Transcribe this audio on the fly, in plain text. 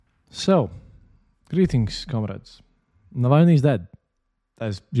So, greetings, comrades. Navalny is dead,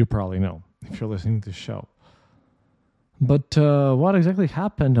 as you probably know if you're listening to this show. But what exactly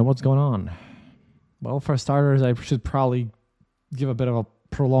happened and what's going on? Well, for starters, I should probably give a bit of a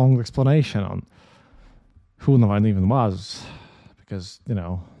prolonged explanation on who Navalny even was, because,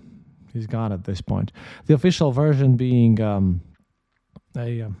 he's gone at this point. The official version being a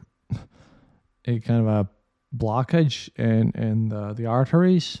kind of a blockage in the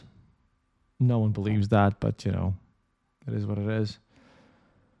arteries. No one believes that, but it is what it is.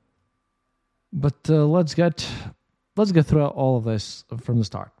 But let's get through all of this from the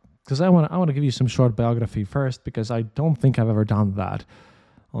start, because I want to give you some short biography first, because I don't think I've ever done that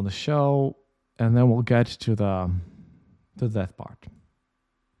on the show, and then we'll get to the death part.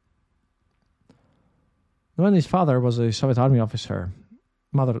 Navalny's father was a Soviet army officer,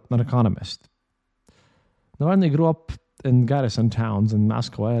 mother an economist. Navalny grew up in garrison towns in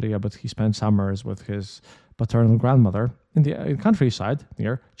Moscow area, but he spent summers with his paternal grandmother in the countryside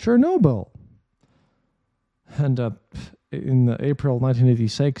near Chernobyl. And in April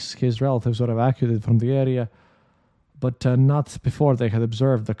 1986, his relatives were evacuated from the area, but not before they had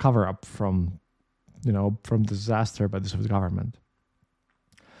observed the cover-up from disaster by the Soviet government.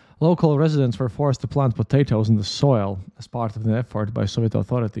 Local residents were forced to plant potatoes in the soil as part of an effort by Soviet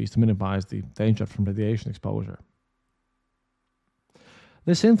authorities to minimize the danger from radiation exposure.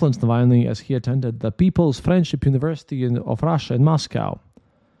 This influenced Navalny as he attended the People's Friendship University of Russia in Moscow,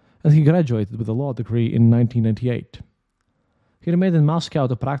 and he graduated with a law degree in 1998. He remained in Moscow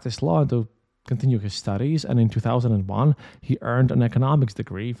to practice law and to continue his studies, and in 2001 he earned an economics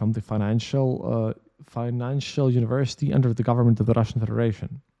degree from the financial university under the government of the Russian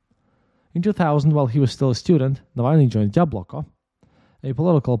Federation. In 2000, while he was still a student, Navalny joined Yabloko, a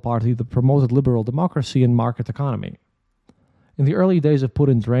political party that promoted liberal democracy and market economy. In the early days of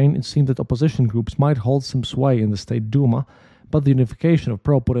Putin's reign, it seemed that opposition groups might hold some sway in the State Duma, but the unification of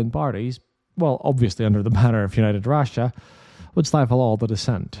pro-Putin parties, well, obviously under the banner of United Russia, would stifle all the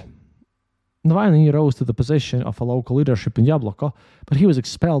dissent. Navalny rose to the position of a local leadership in Yabloko, but he was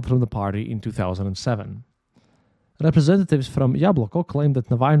expelled from the party in 2007. Representatives from Yabloko claimed that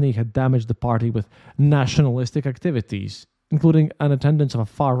Navalny had damaged the party with nationalistic activities, including an attendance of a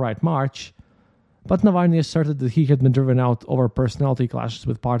far-right march, but Navalny asserted that he had been driven out over personality clashes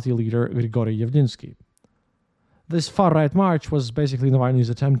with party leader Grigory Yevdinsky. This far-right march was basically Navalny's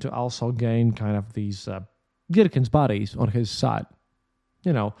attempt to also gain kind of these Girkin's buddies on his side.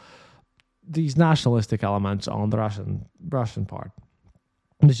 These nationalistic elements on the Russian part.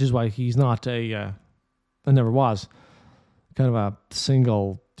 Which is why he's not and never was, kind of a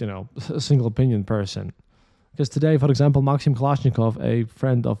single opinion person. Because today, for example, Maxim Kalashnikov, a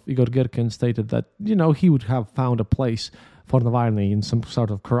friend of Igor Girkin, stated that, he would have found a place for Navalny in some sort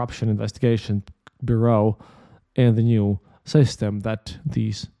of corruption investigation bureau in the new system that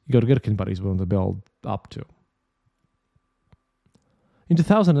these Igor Girkin buddies want to build up to. In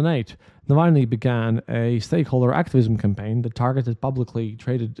 2008, Navalny began a stakeholder activism campaign that targeted publicly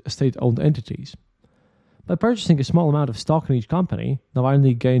traded state-owned entities. By purchasing a small amount of stock in each company,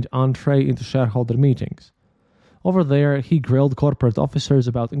 Navalny gained entree into shareholder meetings. Over there, he grilled corporate officers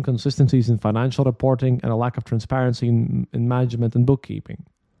about inconsistencies in financial reporting and a lack of transparency in management and bookkeeping.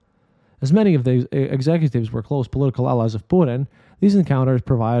 As many of the executives were close political allies of Putin, these encounters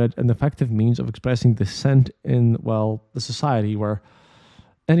provided an effective means of expressing dissent in, the society where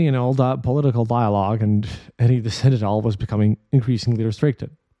any and all political dialogue and any dissent at all was becoming increasingly restricted.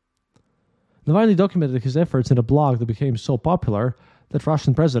 Navalny documented his efforts in a blog that became so popular that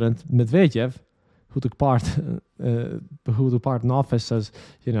Russian President Medvedev, who took part in office as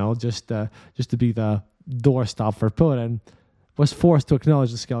just to be the doorstop for Putin, was forced to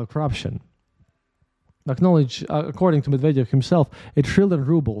acknowledge the scale of corruption. According to Medvedev himself, 1 trillion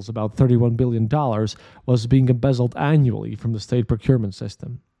rubles, about $31 billion, was being embezzled annually from the state procurement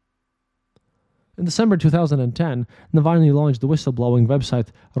system. In December 2010, Navalny launched the whistleblowing website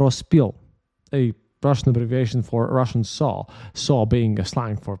Rospil, a Russian abbreviation for Russian saw being a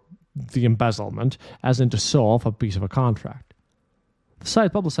slang for the embezzlement, as in to saw off a piece of a contract. The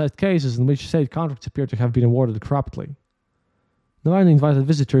site publicized cases in which state contracts appear to have been awarded corruptly. Navalny invited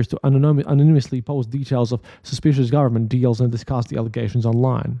visitors to anonymously post details of suspicious government deals and discuss the allegations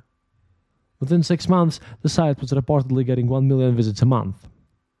online. Within 6 months, the site was reportedly getting 1 million visits a month.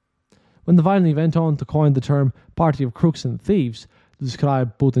 When Navalny went on to coin the term Party of Crooks and Thieves to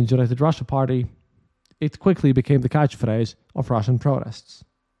describe Putin's United Russia Party, it quickly became the catchphrase of Russian protests.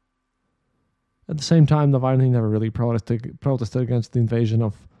 At the same time, Navalny never really protested against the invasion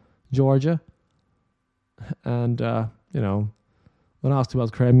of Georgia. And, When asked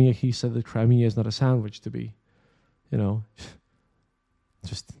about Crimea, he said that Crimea is not a sandwich to be,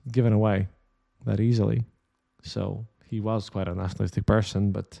 just given away that easily. So he was quite a nationalistic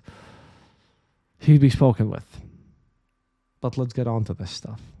person, but he'd be spoken with. But let's get on to this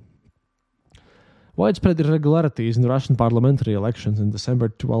stuff. Widespread irregularities in the Russian parliamentary elections in December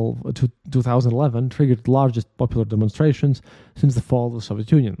 2011 triggered the largest popular demonstrations since the fall of the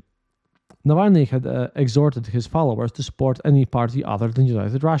Soviet Union. Navalny had exhorted his followers to support any party other than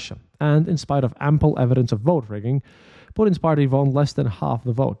United Russia, and in spite of ample evidence of vote rigging, Putin's party won less than half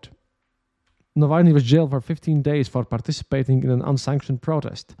the vote. Navalny was jailed for 15 days for participating in an unsanctioned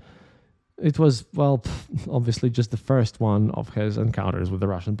protest. It was, obviously just the first one of his encounters with the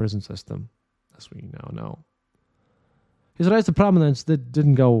Russian prison system, as we now know. His rise to prominence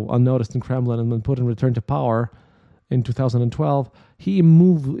didn't go unnoticed in Kremlin, and when Putin returned to power in 2012, he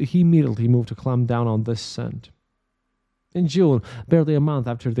immediately moved to clamp down on dissent. In June, barely a month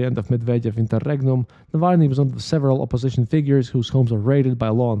after the end of Medvedev interregnum, Navalny was one of several opposition figures whose homes were raided by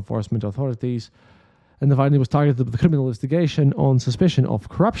law enforcement authorities, and Navalny was targeted with a criminal investigation on suspicion of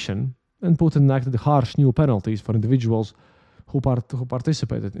corruption, and Putin enacted harsh new penalties for individuals who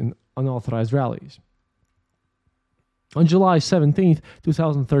participated in unauthorized rallies. On July 17,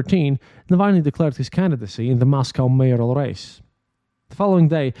 2013, Navalny declared his candidacy in the Moscow mayoral race. The following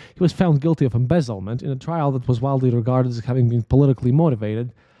day, he was found guilty of embezzlement in a trial that was widely regarded as having been politically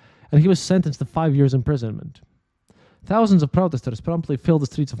motivated, and he was sentenced to 5 years imprisonment. Thousands of protesters promptly filled the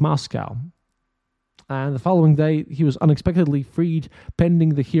streets of Moscow, and the following day, he was unexpectedly freed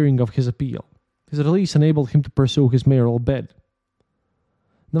pending the hearing of his appeal. His release enabled him to pursue his mayoral bid.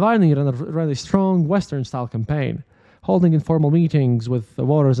 Navalny ran a strong Western-style campaign, holding informal meetings with the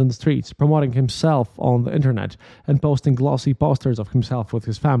voters in the streets, promoting himself on the internet, and posting glossy posters of himself with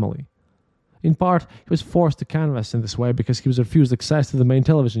his family. In part, he was forced to canvass in this way because he was refused access to the main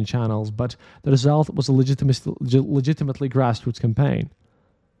television channels, but the result was a legitimately grassroots campaign.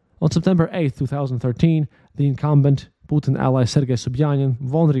 On September 8, 2013, the incumbent Putin ally Sergei Sobyanin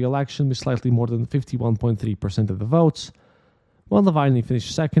won re-election with slightly more than 51.3% of the votes, while Navalny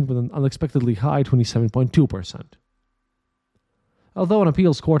finished second with an unexpectedly high 27.2%. Although an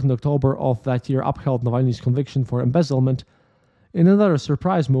appeals court in October of that year upheld Navalny's conviction for embezzlement, in another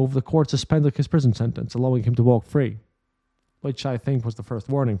surprise move, the court suspended his prison sentence, allowing him to walk free, which I think was the first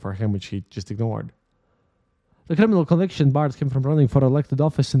warning for him, which he just ignored. The criminal conviction barred him from running for elected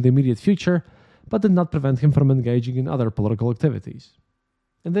office in the immediate future, but did not prevent him from engaging in other political activities.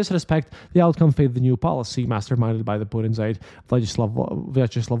 In this respect, the outcome favored the new policy masterminded by the Putin's aide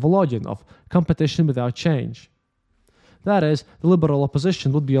Vyacheslav Volodin of competition without change. That is, the liberal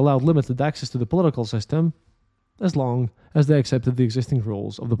opposition would be allowed limited access to the political system as long as they accepted the existing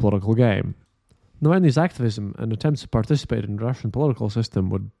rules of the political game. Navalny's activism and attempts to participate in the Russian political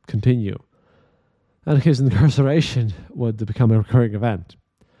system would continue, and his incarceration would become a recurring event.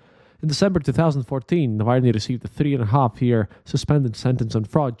 In December 2014, Navalny received a 3.5-year suspended sentence on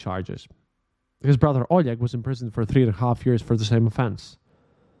fraud charges. His brother Oleg was imprisoned for 3.5 years for the same offense.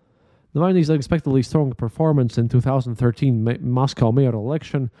 Navalny's unexpectedly strong performance in 2013 Moscow mayoral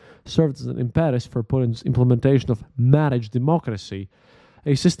election served as an impetus for Putin's implementation of managed democracy,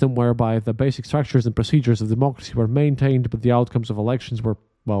 a system whereby the basic structures and procedures of democracy were maintained, but the outcomes of elections were,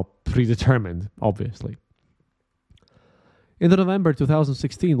 predetermined, obviously. In the November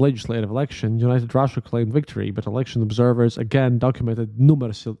 2016 legislative election, United Russia claimed victory, but election observers again documented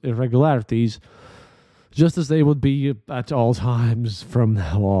numerous irregularities, just as they would be at all times from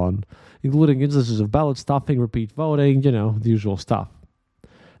now on, including instances of ballot stuffing, repeat voting, the usual stuff.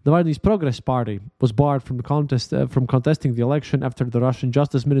 Navalny's Progress Party was barred from contesting the election after the Russian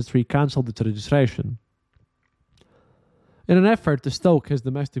Justice Ministry cancelled its registration. In an effort to stoke his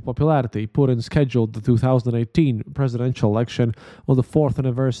domestic popularity, Putin scheduled the 2018 presidential election on the 4th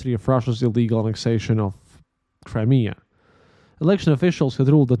anniversary of Russia's illegal annexation of Crimea. Election officials had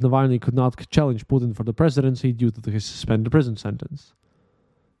ruled that Navalny could not challenge Putin for the presidency due to his suspended prison sentence.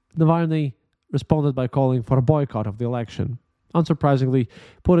 Navalny responded by calling for a boycott of the election. Unsurprisingly,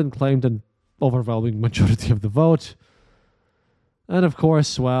 Putin claimed an overwhelming majority of the vote. And of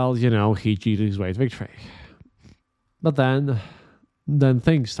course, he cheated his way to victory. But then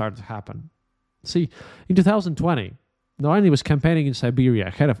things started to happen. See, in 2020, Navalny was campaigning in Siberia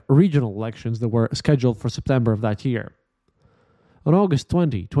ahead of regional elections that were scheduled for September of that year. On August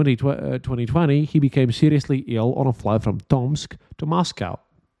 20, 2020, he became seriously ill on a flight from Tomsk to Moscow,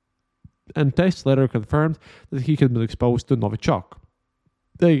 and tests later confirmed that he had been exposed to Novichok,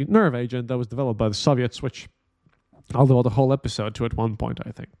 the nerve agent that was developed by the Soviets, which I'll devote a whole episode to at one point,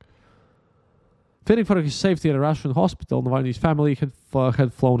 I think. Fearing for his safety at a Russian hospital, Navalny's family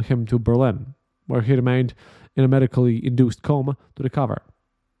had flown him to Berlin, where he remained in a medically induced coma to recover.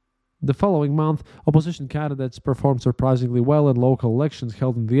 The following month, opposition candidates performed surprisingly well in local elections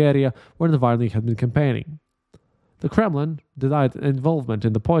held in the area where Navalny had been campaigning. The Kremlin denied involvement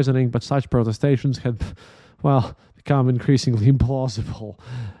in the poisoning, but such protestations had, become increasingly implausible,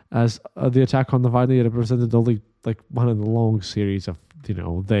 as the attack on Navalny represented only one in a long series of,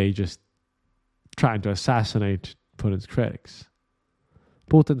 they just trying to assassinate Putin's critics.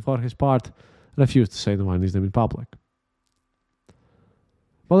 Putin, for his part, refused to say Navalny's name in public.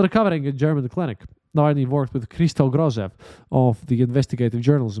 While recovering in German clinic, Navalny worked with Christoph Grozev of the investigative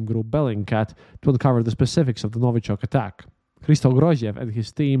journalism group Bellingcat to uncover the specifics of the Novichok attack. Christoph Grozev and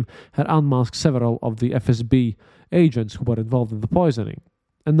his team had unmasked several of the FSB agents who were involved in the poisoning,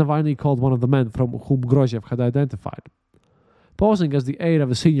 and Navalny called one of the men from whom Grozev had identified. Posing as the aide of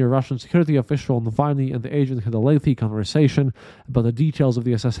a senior Russian security official, Navalny and the agent had a lengthy conversation about the details of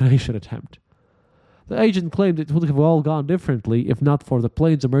the assassination attempt. The agent claimed it would have all gone differently if not for the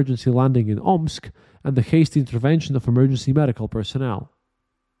plane's emergency landing in Omsk and the hasty intervention of emergency medical personnel.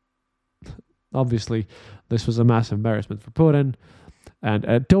 Obviously, this was a massive embarrassment for Putin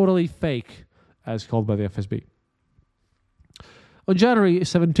and totally fake, as called by the FSB. On January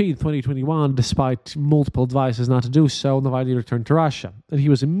 17, 2021, despite multiple advices not to do so, Navalny returned to Russia, and he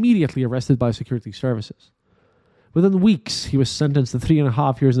was immediately arrested by security services. Within weeks, he was sentenced to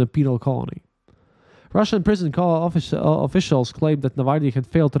 3.5 years in a penal colony. Russian prison officials claimed that Navalny had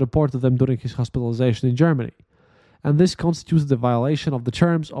failed to report to them during his hospitalization in Germany, and this constituted a violation of the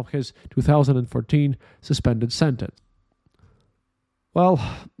terms of his 2014 suspended sentence. Well,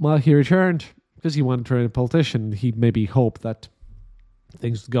 he returned because he wanted to remain a politician. He maybe hoped that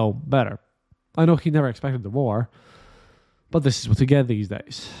things would go better. I know he never expected the war, but this is what we get these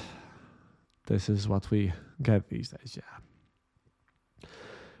days. Yeah.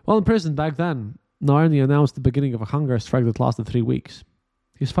 While in prison back then, Navalny announced the beginning of a hunger strike that lasted 3 weeks.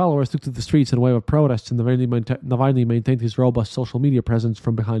 His followers took to the streets in a wave of protests, and Navalny maintained his robust social media presence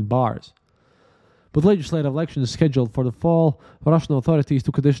from behind bars. With legislative elections scheduled for the fall, Russian authorities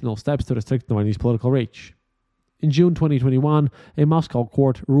took additional steps to restrict Navalny's political reach. In June 2021, a Moscow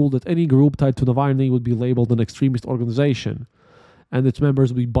court ruled that any group tied to Navalny would be labeled an extremist organization, and its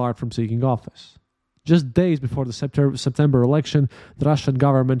members would be barred from seeking office. Just days before the September election, the Russian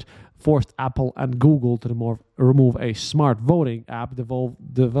government forced Apple and Google to remove a smart voting app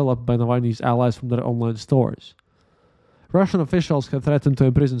developed by Navalny's allies from their online stores. Russian officials had threatened to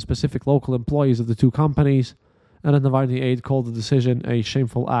imprison specific local employees of the two companies, and a Navalny aide called the decision a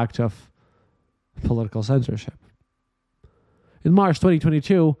shameful act of political censorship. In March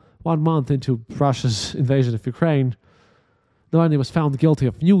 2022, 1 month into Russia's invasion of Ukraine, Navalny was found guilty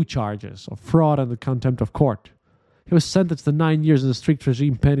of new charges of fraud and the contempt of court. He was sentenced to 9 years in a strict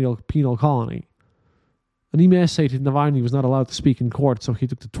regime penal colony. An emaciated Navalny was not allowed to speak in court, so he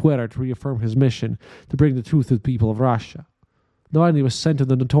took to Twitter to reaffirm his mission to bring the truth to the people of Russia. Navalny was sent to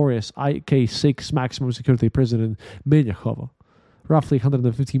the notorious IK6 maximum security prison in Menyachovo, roughly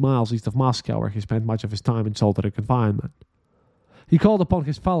 150 miles east of Moscow, where he spent much of his time in solitary confinement. He called upon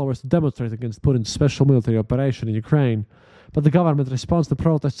his followers to demonstrate against Putin's special military operation in Ukraine, but the government response to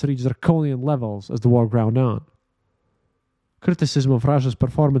protests reached draconian levels as the war ground on. Criticism of Russia's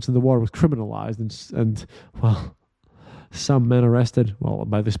performance in the war was criminalized and some men arrested,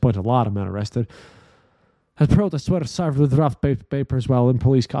 by this point a lot of men arrested, and protests were served with draft papers while in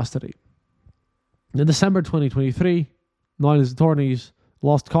police custody. In December 2023, Navalny's attorneys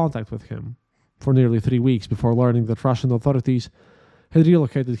lost contact with him for nearly 3 weeks before learning that Russian authorities had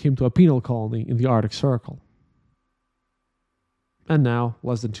relocated him to a penal colony in the Arctic Circle. And now,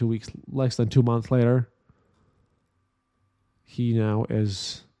 less than 2 months later, he now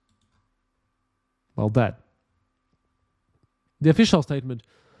is, dead. The official statement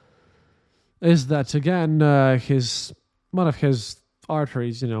is that, again, one of his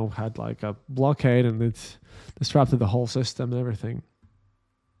arteries, had like a blockade and it disrupted the whole system and everything.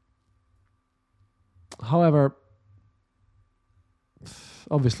 However,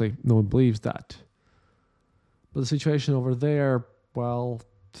 obviously, no one believes that. But the situation over there, we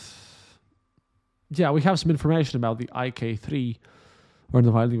have some information about the IK3 where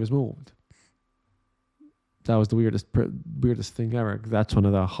Navalny was moved. That was the weirdest thing ever. That's one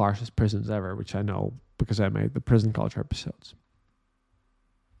of the harshest prisons ever, which I know because I made the prison culture episodes.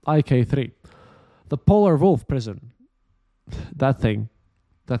 IK3. The Polar Wolf prison. That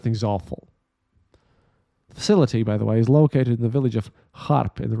thing's awful. The facility, by the way, is located in the village of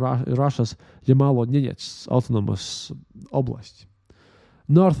Kharp in Russia's Yamalo-Nenets Autonomous Oblast,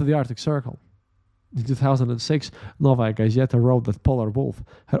 north of the Arctic Circle. In 2006, Novaya Gazeta wrote that Polar Wolf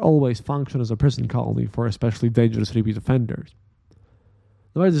had always functioned as a prison colony for especially dangerous repeat offenders.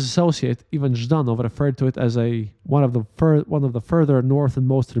 Novaya's associate, Ivan Zhdanov, referred to it as one of the further north and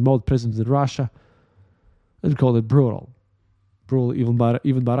most remote prisons in Russia, and called it brutal even by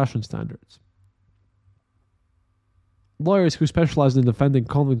Russian standards. Lawyers who specialized in defending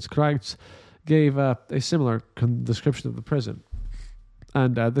convict rights gave a similar description of the prison.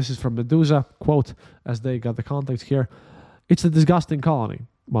 And this is from Medusa, quote, as they got the context here. "It's a disgusting colony,"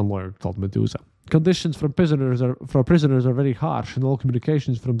 one lawyer told Medusa. "Conditions for prisoners are very harsh, and all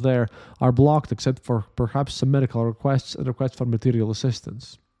communications from there are blocked except for perhaps some medical requests and requests for material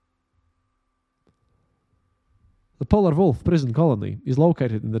assistance." The Polar Wolf prison colony is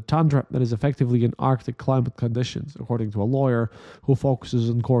located in the tundra and is effectively in Arctic climate conditions, according to a lawyer who focuses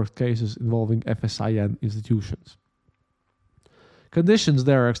on court cases involving FSIN institutions. Conditions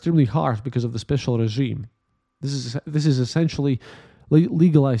there are extremely harsh because of the special regime. This is essentially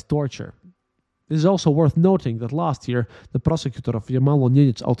legalized torture. It is also worth noting that last year, the prosecutor of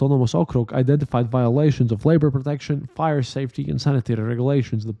Yamalo-Nenets Autonomous Okrug identified violations of labor protection, fire safety, and sanitary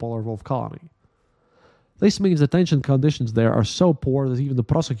regulations in the Polar Wolf colony. This means detention conditions there are so poor that even the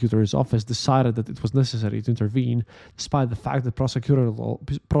prosecutor's office decided that it was necessary to intervene, despite the fact that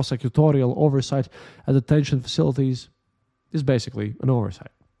prosecutorial oversight at detention facilities is basically an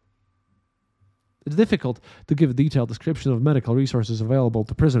oversight. It's difficult to give a detailed description of medical resources available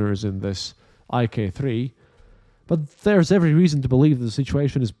to prisoners in this IK3, but there's every reason to believe that the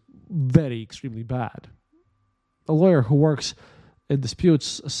situation is extremely bad. A lawyer who works in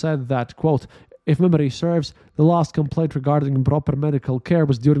disputes said that, quote, "If memory serves, the last complaint regarding improper medical care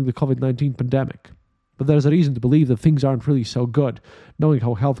was during the COVID-19 pandemic. But there's a reason to believe that things aren't really so good, knowing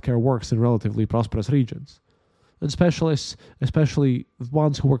how healthcare works in relatively prosperous regions. And specialists, especially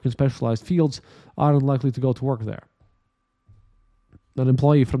ones who work in specialized fields, are unlikely to go to work there." An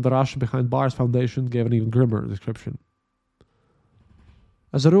employee from the Russia Behind Bars Foundation gave an even grimmer description.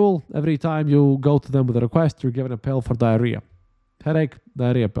 "As a rule, every time you go to them with a request, you're given a pill for diarrhea. Headache,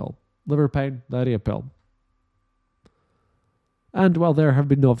 diarrhea pill. Liver pain, diarrhea pill." And while there have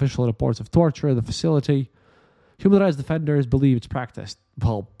been no official reports of torture at the facility, human rights defenders believe it's practiced.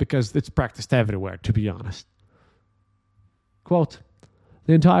 Well, because it's practiced everywhere, to be honest. Quote,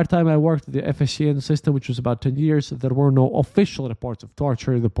 "The entire time I worked at the FSCN system, which was about 10 years, there were no official reports of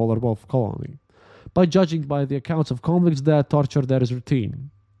torture in the Polar Wolf colony. But judging by the accounts of convicts, that torture there is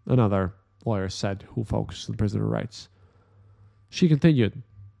routine," another lawyer said, who focused on prisoner rights. She continued,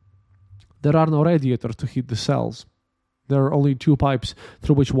 "There are no radiators to heat the cells. There are only 2 pipes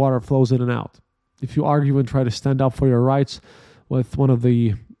through which water flows in and out. If you argue and try to stand up for your rights with one of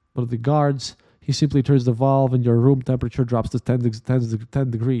the guards, he simply turns the valve and your room temperature drops to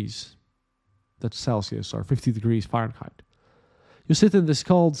 10 degrees. That's Celsius, or 50 degrees Fahrenheit. You sit in this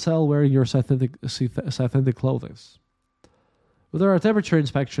cold cell wearing your synthetic clothes. When there are temperature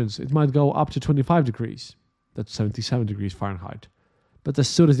inspections, it might go up to 25 degrees. That's 77 degrees Fahrenheit. But as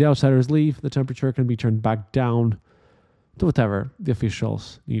soon as the outsiders leave, the temperature can be turned back down to whatever the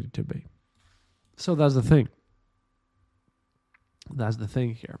officials need it to be." So that's the thing. That's the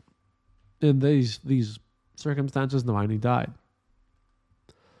thing here. In these circumstances, Navalny died.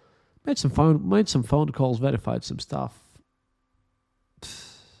 Made some phone calls, verified some stuff.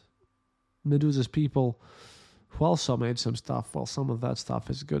 Medusa's people who also made some stuff. Well, some of that stuff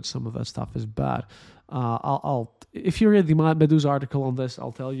is good, some of that stuff is bad. If you read the Medusa article on this,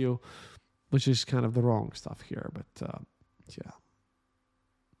 I'll tell you, which is kind of the wrong stuff here. But yeah,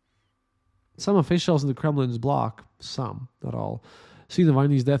 some officials in the Kremlin's bloc, some, not all, see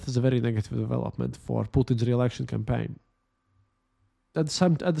Navalny's death as a very negative development for Putin's re-election campaign. At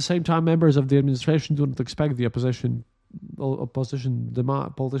the same time, members of the administration do not expect the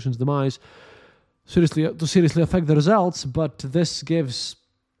politician's demise to seriously affect the results, but this gives,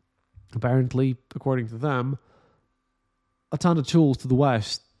 apparently, according to them, a ton of tools to the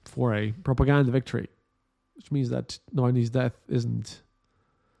West for a propaganda victory, which means that Navalny's death isn't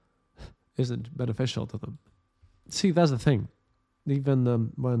beneficial to them. See, that's the thing.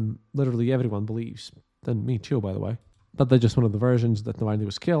 Even when literally everyone believes, and me too, by the way, but that's just one of the versions that Navalny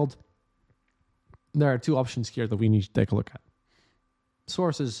was killed. There are 2 options here that we need to take a look at.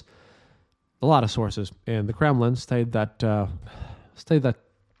 Sources, a lot of sources in the Kremlin state that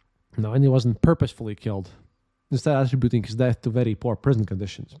Navalny wasn't purposefully killed, instead attributing his death to very poor prison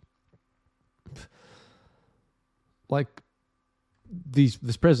conditions. Like,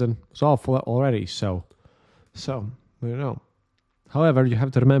 this prison was awful already, so I don't know. However, you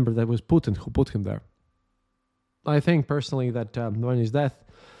have to remember that it was Putin who put him there. I think personally that Navalny's death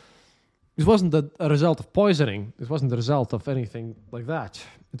It wasn't a result of poisoning. It wasn't the result of anything like that.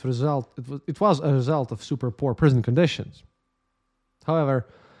 It was a result of super poor prison conditions. However,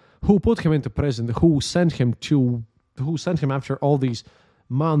 who put him into prison? Who sent him after all these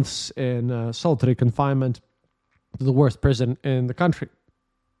months in solitary confinement to the worst prison in the country?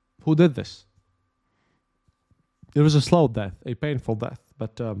 Who did this? It was a slow death, a painful death,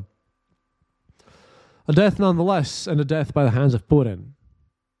 but a death nonetheless, and a death by the hands of Putin.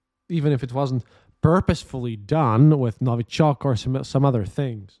 Even if it wasn't purposefully done with Novichok or some other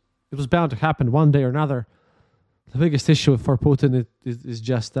things. It was bound to happen one day or another. The biggest issue for Putin is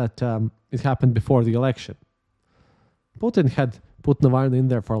just that it happened before the election. Putin had put Navalny in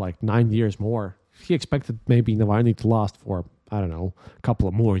there for like 9 years more. He expected maybe Navalny to last for, I don't know, a couple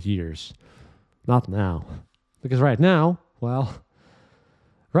of more years. Not now. Because right now was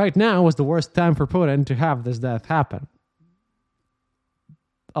the worst time for Putin to have this death happen.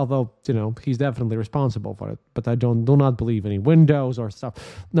 Although, he's definitely responsible for it. But I do not believe any windows or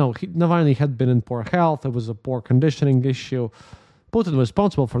stuff. No, Navalny had been in poor health. It was a poor conditioning issue. Putin was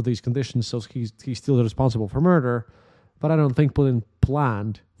responsible for these conditions, so he's still responsible for murder. But I don't think Putin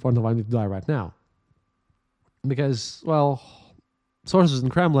planned for Navalny to die right now. Because, well, sources in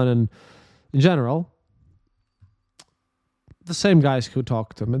Kremlin and in general, the same guys who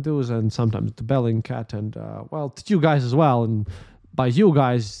talk to Medusa and sometimes to Bellingcat and, to you guys as well. And by you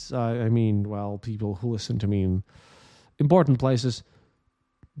guys, I mean, people who listen to me in important places.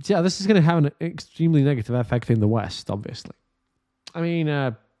 Yeah, this is going to have an extremely negative effect in the West, obviously. I mean,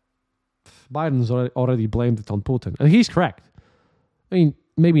 Biden's already blamed it on Putin. And he's correct. I mean,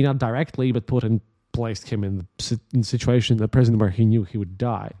 maybe not directly, but Putin placed him in the situation, the prison where he knew he would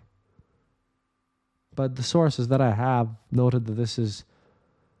die. But the sources that I have noted that this is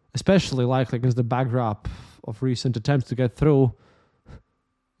especially likely against the backdrop of recent attempts to get through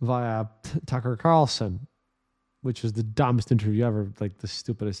via Tucker Carlson, which was the dumbest interview ever, like the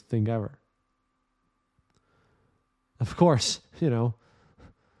stupidest thing ever. Of course, the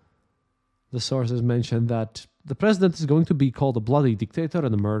sources mentioned that the president is going to be called a bloody dictator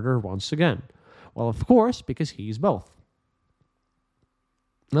and a murderer once again. Well, of course, because he's both.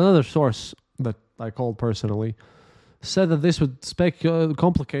 Another source that I called personally said that this would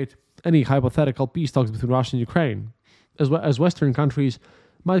complicate any hypothetical peace talks between Russia and Ukraine, as Western countries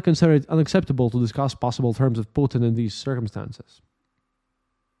might consider it unacceptable to discuss possible terms with Putin in these circumstances.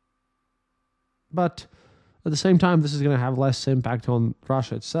 But at the same time, this is going to have less impact on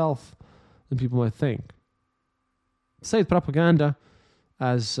Russia itself than people might think. State propaganda,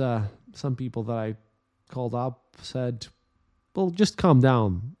 as some people that I called up said, well, just calm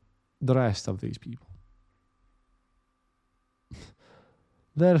down the rest of these people.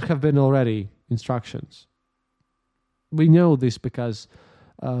 There have been already instructions. We know this because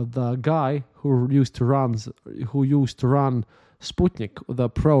the guy who used to run Sputnik, the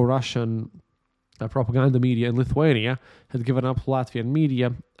pro-Russian propaganda media in Lithuania, had given up Latvian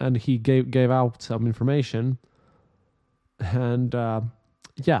media, and he gave out some information. And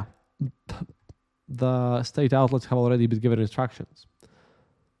the state outlets have already been given instructions.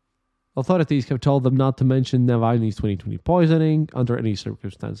 Authorities have told them not to mention Navalny's 2020 poisoning under any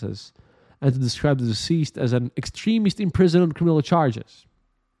circumstances, and to describe the deceased as an extremist imprisoned on criminal charges.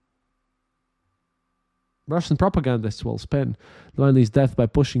 Russian propagandists will spin Navalny's death by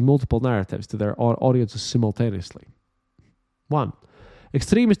pushing multiple narratives to their audiences simultaneously. 1.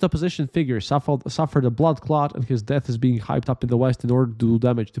 Extremist opposition figure suffered a blood clot, and his death is being hyped up in the West in order to do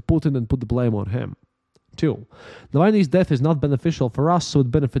damage to Putin and put the blame on him. 2. Navalny's death is not beneficial for us, so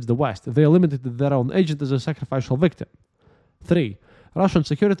it benefits the West. They eliminated their own agent as a sacrificial victim. 3. Russian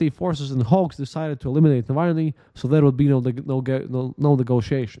security forces and hawks decided to eliminate Navalny, so there would be no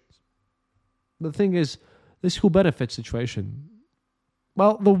negotiations. The thing is, this who benefits situation.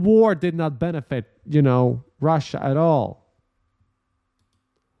 Well, the war did not benefit, Russia at all.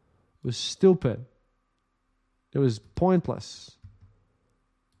 It was stupid. It was pointless.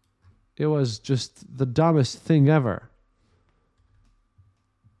 It was just the dumbest thing ever.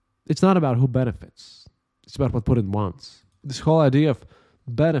 It's not about who benefits. It's about what Putin wants. This whole idea of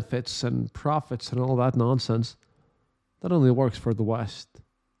benefits and profits and all that nonsense, that only works for the West.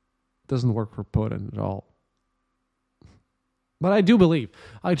 It doesn't work for Putin at all. But I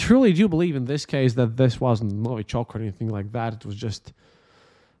truly do believe in this case that this wasn't Novichok or anything like that. It was just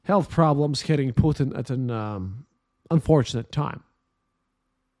health problems hitting Putin at an unfortunate time.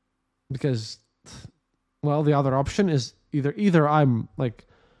 Because, well, the other option is either I'm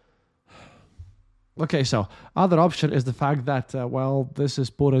Okay, so other option is the fact that, this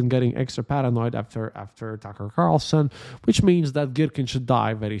is Putin getting extra paranoid after Tucker Carlson, which means that Girkin should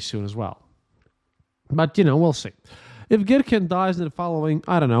die very soon as well. But, we'll see. If Girkin dies in the following,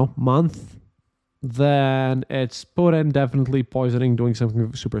 month, then it's Putin definitely poisoning, doing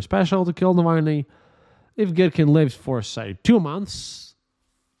something super special to kill Navalny. If Girkin lives for, say, 2 months,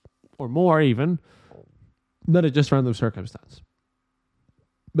 or more even, then it's just random circumstance.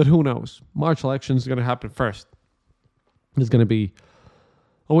 But who knows? March election is going to happen first. It's going to be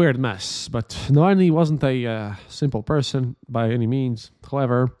a weird mess. But Navalny wasn't a simple person by any means.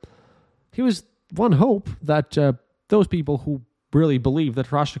 However, he was one hope that those people who really believe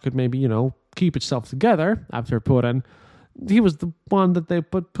that Russia could maybe, keep itself together after Putin, he was the one that they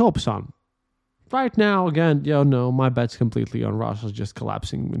put hopes on. Right now, again, my bet's completely on Russia's just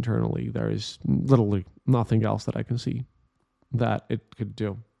collapsing internally. There is literally nothing else that I can see that it could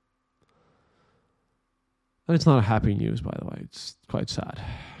do. And it's not a happy news, by the way. It's quite sad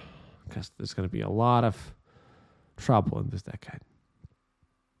because there's going to be a lot of trouble in this decade.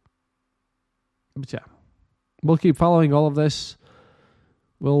 But yeah, we'll keep following all of this.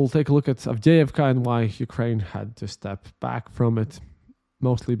 We'll take a look at Avdiivka and why Ukraine had to step back from it,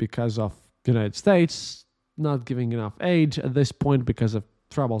 mostly because of the United States not giving enough aid at this point because of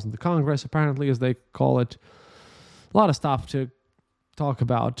troubles in the Congress, apparently, as they call it. A lot of stuff to talk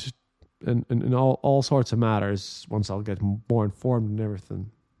about in all sorts of matters once I'll get more informed and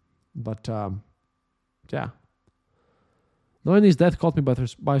everything. But, yeah. Navalny's death caught me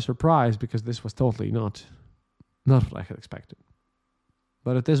by surprise because this was totally not what I had expected.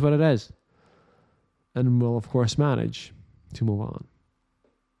 But it is what it is. And we'll, of course, manage to move on.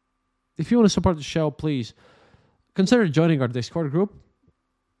 If you want to support the show, please consider joining our Discord group.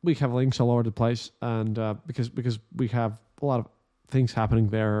 We have links all over the place, and because we have a lot of things happening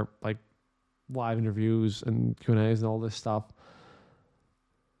there, like live interviews and Q&As and all this stuff.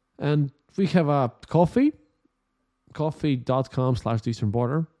 And we have a coffee.com/Eastern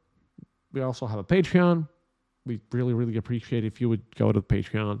Border. We also have a Patreon. We really, really appreciate if you would go to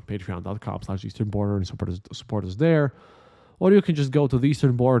Patreon, patreon.com/Eastern Border, and support us there. Or you can just go to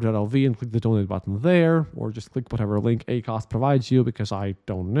theeasternborder.lv and click the donate button there, or just click whatever link ACOST provides you, because I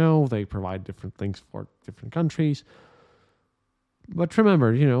don't know. They provide different links for different countries. But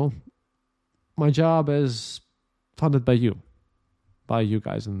remember, my job is funded by you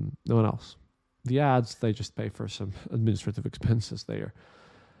guys and no one else. The ads, they just pay for some administrative expenses there.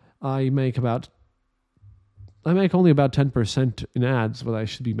 I make only about 10% in ads, what I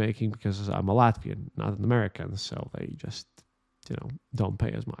should be making, because I'm a Latvian, not an American, so they just, don't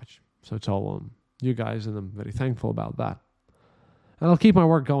pay as much. So it's all on you guys, and I'm very thankful about that. And I'll keep my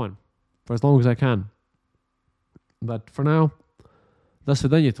work going for as long as I can. But for now, do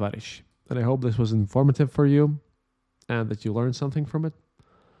svidaniya, tvarish. And I hope this was informative for you, and that you learned something from it.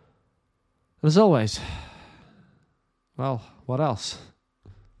 And as always, well, what else?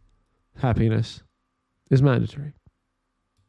 Happiness is mandatory.